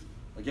positions?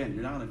 Again,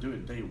 you're not going to do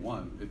it day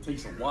one. It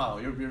takes a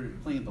while. You're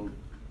playing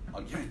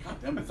again, God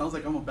damn it, sounds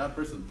like I'm a bad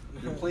person.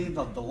 You're playing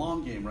the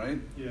long game, right?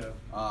 Yeah.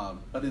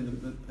 But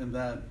in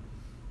that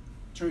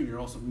turn, you're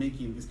also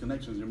making these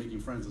connections. You're making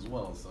friends as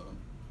well, so.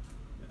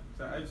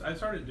 Yeah. So I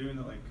started doing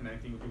the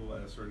connecting with people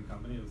at a certain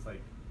company. It was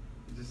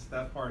just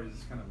that part is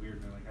just kind of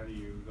weird, man. How do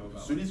you go about it?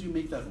 As soon as you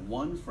make that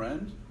one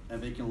friend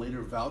and they can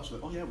later vouch,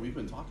 oh yeah, we've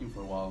been talking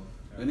for a while,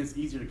 then it's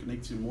easier to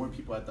connect to more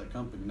people at that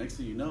company. Next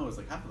thing you know, it's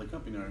like half of the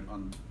company are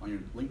on your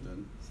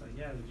LinkedIn. It's like,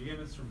 yeah, did you get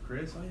this from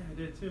Chris? Oh yeah, I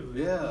did too.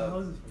 Yeah. How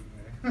is this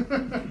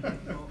fucking guy?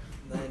 Well,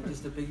 then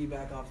just to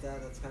piggyback off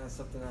that's kind of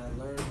something I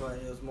learned, but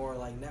it was more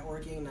like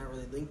networking, not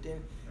really LinkedIn.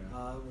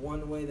 Yeah.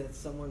 One way that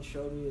someone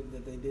showed me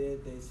that they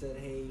did, they said,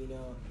 hey,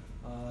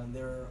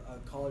 they're a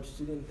college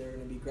student, they're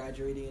going to be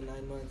graduating in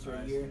 9 months or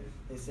a year.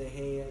 They say,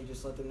 hey, I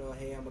just let them know,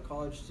 hey, I'm a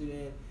college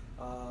student.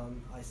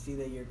 I see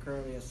that you're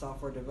currently a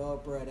software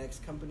developer at X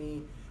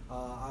company.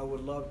 I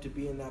would love to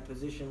be in that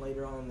position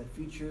later on in the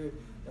future.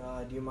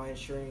 Do you mind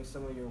sharing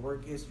some of your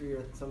work history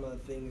or some of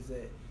the things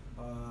that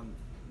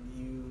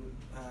you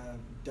have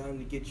done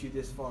to get you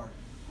this far?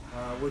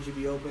 Would you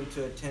be open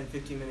to a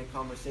 10-15-minute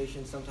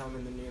conversation sometime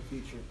in the near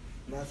future?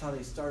 And that's how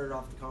they started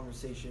off the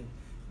conversation.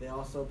 They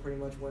also pretty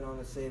much went on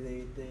to say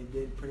they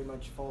did pretty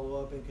much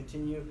follow up and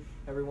continue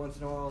every once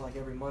in a while, like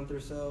every month or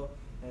so.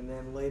 And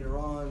then later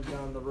on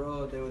down the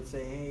road, they would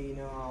say, hey, you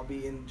know, I'll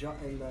be in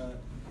the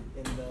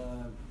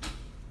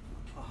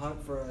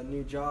hunt for a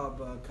new job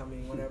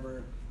coming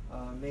whenever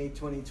May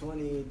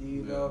 2020. Do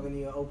you know of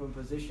any open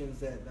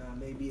positions that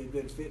may be a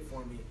good fit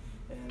for me?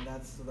 And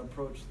that's the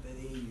approach that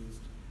they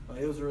used.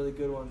 It was a really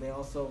good one. They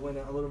also went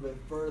a little bit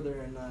further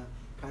and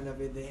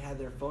they had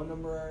their phone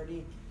number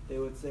already. They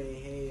would say,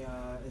 hey,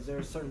 is there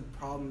a certain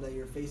problem that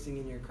you're facing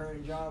in your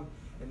current job?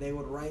 And they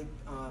would write,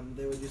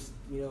 they would just,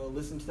 you know,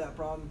 listen to that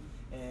problem,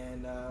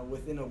 and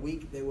within a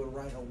week they would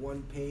write a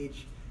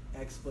one-page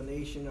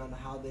explanation on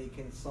how they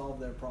can solve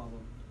their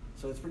problem.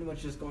 So it's pretty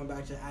much just going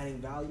back to adding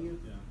value.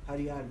 Yeah. How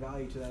do you add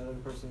value to that other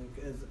person?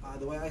 Because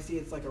the way I see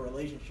it, it's like a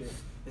relationship.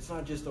 It's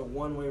not just a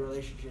one-way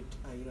relationship.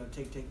 You know,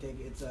 take.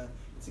 It's a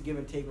give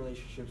and take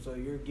relationship. So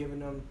you're giving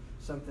them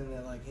something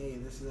that, like, hey,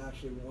 this is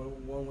actually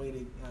one way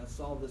to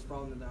solve this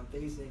problem that I'm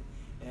facing,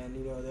 and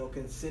you know, they'll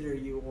consider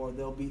you, or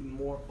they'll be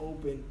more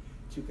open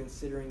to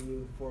considering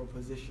you for a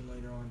position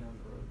later on down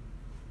the road.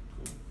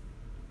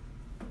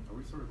 Cool. Are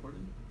we still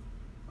recording?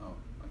 Oh,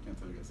 I can't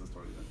tell you guys the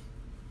story then.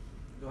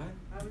 Go ahead.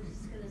 I was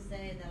just gonna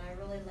say that I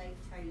really liked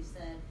how you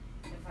said,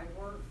 if I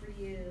work for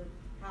you,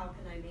 how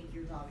can I make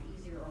your job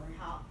easier, or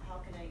how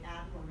can I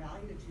add more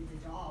value to the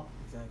job,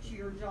 Exactly. to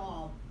your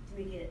job,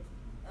 to make it,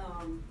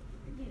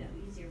 you know,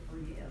 easier for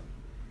you.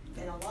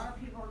 And a lot of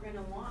people are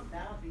gonna want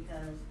that,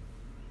 because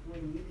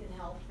when you can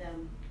help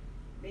them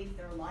make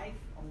their life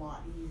a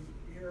lot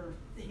easier,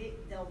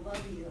 they'll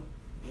love you.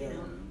 Yeah, You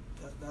know?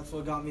 that's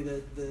what got me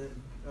the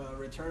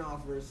return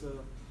offer. So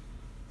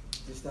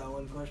just that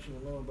one question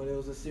alone, but it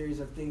was a series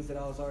of things that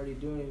I was already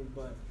doing,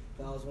 but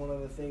that was one of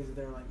the things that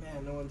they were like,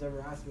 man, no one's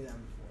ever asked me that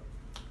before.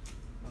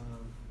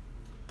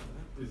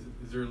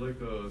 Is there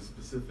like a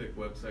specific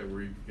website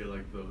where you could get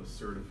like the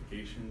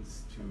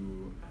certifications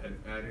to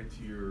add it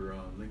to your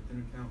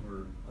LinkedIn account,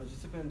 or? It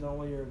just depends on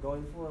what you're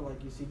going for.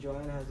 Like, you see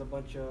Joanna has a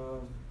bunch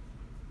of,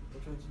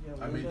 which ones did you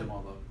have? I made Linda? them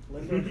all up.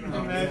 Linda?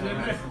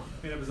 Imagine.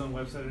 Made up his own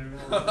website and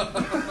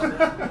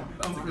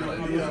That's a good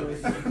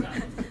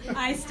idea.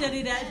 I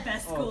studied at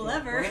best school okay.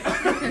 ever. It's called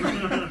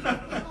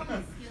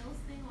a skills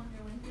thing on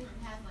your LinkedIn.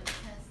 It has like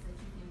tests that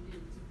you can do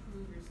to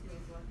prove your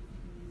skills, like if you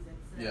can use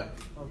Excel.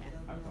 Yeah. Okay.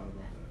 I thought about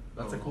that.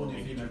 That's a cool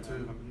new feature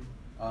too.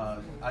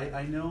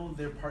 I know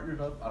they're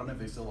partnered up, I don't know if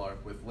they still are,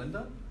 with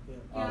Linda. Yeah.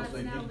 Yeah, So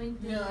it's now you-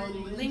 LinkedIn. No,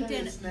 Learning. Linda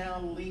LinkedIn. is now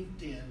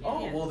LinkedIn.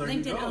 Oh, Yeah. well, there you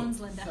LinkedIn go. owns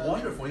Linda. So-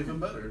 Wonderful, even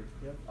better.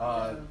 Yep.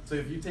 So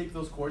if you take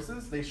those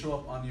courses, they show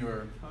up on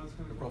your Oh, that's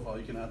kinda cool. profile.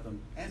 You can add them.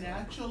 And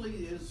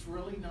actually, it's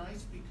really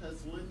nice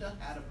because Linda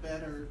had a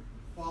better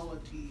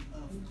quality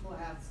of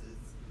classes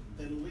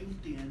than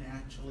LinkedIn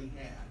actually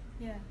had.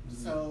 Yeah.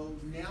 So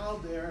now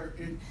they're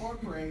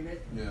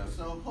incorporated. Yeah.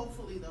 So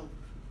hopefully the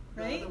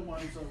Right? other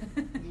ones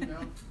will, you know,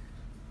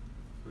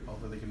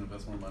 Hopefully they can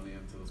invest more money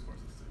into those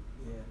courses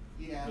too. Yeah.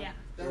 yeah, Yeah.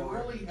 they're They are.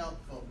 really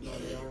helpful. No,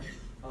 they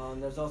are.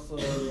 There's also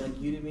like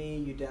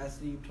Udemy,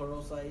 Udacity,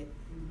 Pluralsight.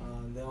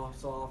 They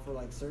also offer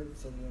like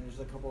certs, and then there's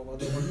a couple of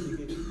other ones you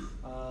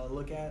could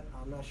look at.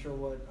 I'm not sure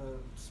what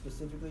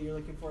specifically you're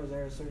looking for. Is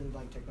there a certain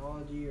like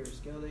technology or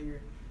skill that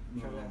you're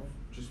trying to have?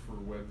 Just for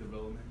web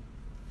development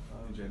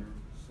in general.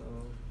 So.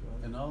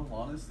 In all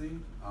honesty,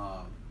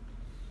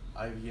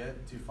 I've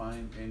yet to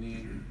find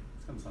any,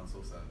 it's gonna sound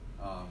so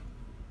sad,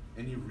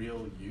 any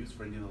real use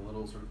for any of the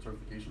little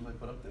certifications I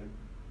put up there.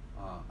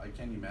 I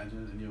can't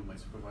imagine any of my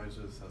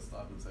supervisors has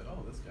stopped and said,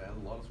 oh, this guy has a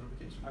lot of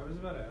certifications. I was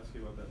about to ask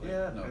you about that. Like,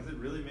 Yeah, no. Has it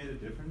really made a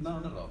difference? No,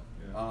 not at all.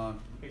 Yeah.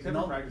 Except in for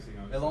all- practicing, In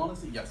obviously. all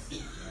honesty,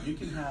 yes. You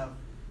can have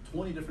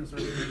 20 different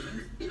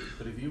certifications,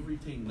 but if you've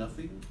retained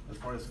nothing as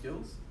far as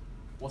skills,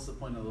 what's the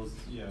point of those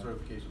Yeah.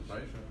 certifications,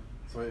 right? Sure.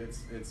 So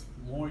it's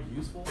more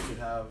useful to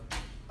have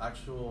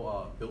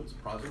actual built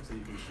projects that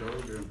you can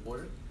show your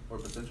employer or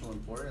potential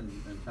employer and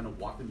kind of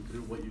walk them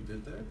through what you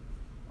did there.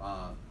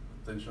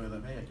 Then showing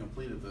them, hey, I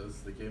completed this.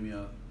 They gave me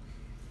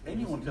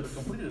anyone could have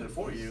completed it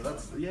for you.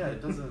 That's, yeah, it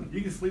doesn't.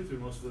 You can sleep through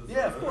most of this.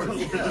 Yeah, of course,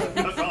 yeah.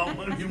 That's all I'm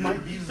wondering. You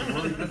might be a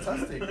really good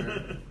test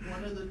taker.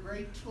 One of the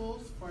great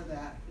tools for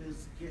that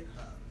is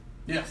GitHub.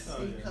 Yes.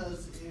 Oh, yeah.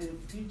 Because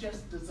if you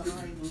just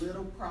design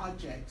little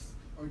projects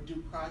or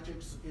do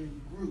projects in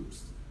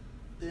groups,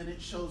 then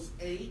it shows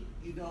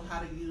you know how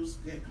to use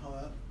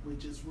GitHub,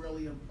 which is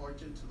really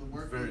important to the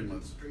work Very much.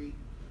 industry.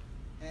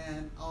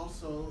 And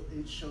also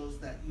it shows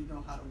that you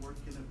know how to work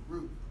in a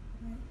group.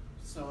 Right.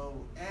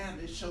 So, and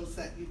it shows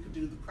that you could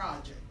do the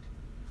project.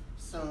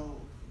 So,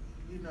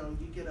 you know,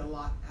 you get a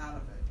lot out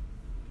of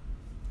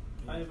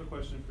it. I have a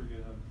question for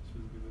GitHub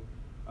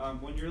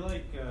specifically. When you're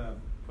like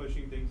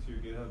pushing things to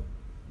your GitHub,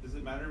 does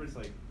it matter if it's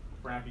like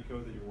crappy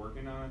code that you're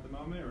working on at the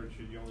moment, or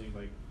should you only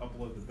like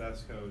upload the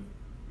best code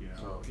Yeah.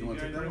 So if you want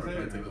to take that one, or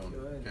can I take that one? Go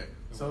ahead. Okay.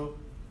 So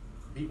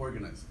be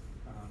organized.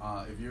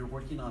 If you're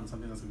working on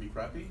something that's gonna be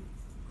crappy,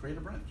 create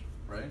a branch,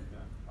 right?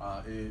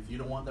 Yeah. If you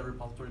don't want that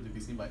repository to be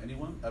seen by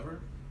anyone ever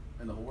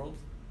in the whole world,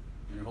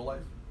 in your whole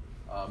life,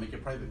 make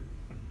it private.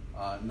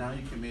 Now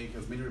you can make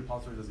as many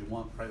repositories as you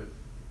want private.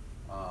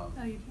 Oh,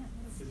 you can.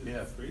 Is it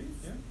Yeah. free?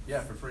 Yeah. Yeah,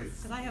 for free.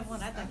 Because I have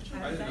one I'd like to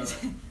I didn't know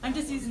privatize. that. I'm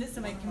just using it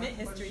so my commit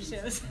history Questions.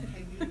 shows.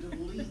 Can you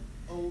delete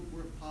old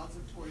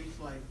repositories,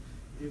 like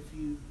if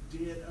you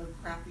did a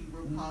crappy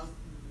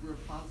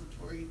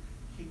repository,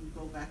 can you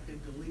go back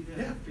and delete it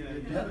Yeah. after you're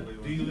Yeah. done?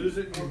 Do you lose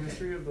it in your Okay.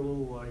 history of the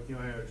little, like, you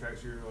know, how it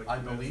tracks your, like, I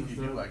events believe and you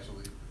do stuff?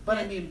 actually. But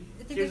I mean,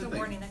 I think here's there's the a thing.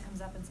 warning that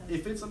comes up and says.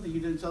 If it's something you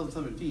did in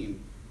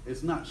 2017,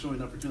 it's not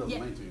showing up for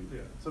 2019.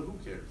 Yeah. So who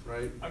cares,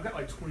 right? I've got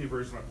like 20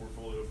 versions of my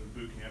portfolio from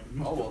boot camp.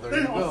 And Oh, well, there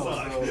they you all go.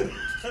 suck.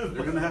 So you're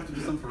going to have to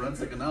do some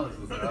forensic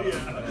analysis there. I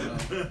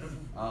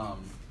don't know.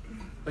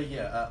 But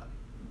yeah,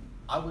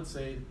 I would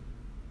say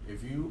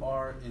if you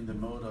are in the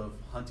mode of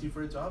hunting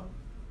for a job,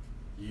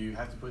 you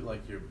have to put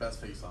like your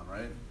best face on,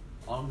 right?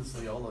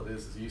 Honestly, all of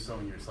this is you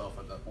selling yourself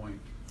at that point.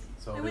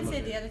 So I would say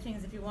the other thing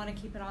is if you want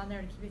to keep it on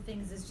there to keep your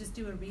things is just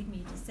do a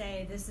README to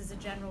say this is a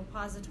general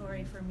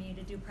repository for me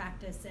to do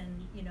practice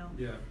and, you know,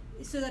 Yeah.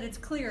 so that it's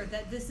clear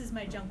that this is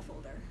my junk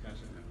folder. Gotcha.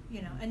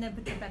 You know, and then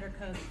put the better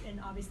code and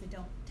obviously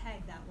don't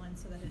tag that one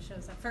so that it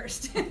shows up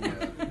first. Yeah.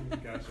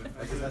 Gotcha.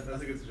 That's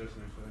a good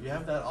suggestion, actually. You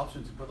have that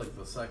option to put like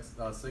the six,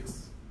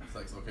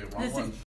 okay, wrong The six- one.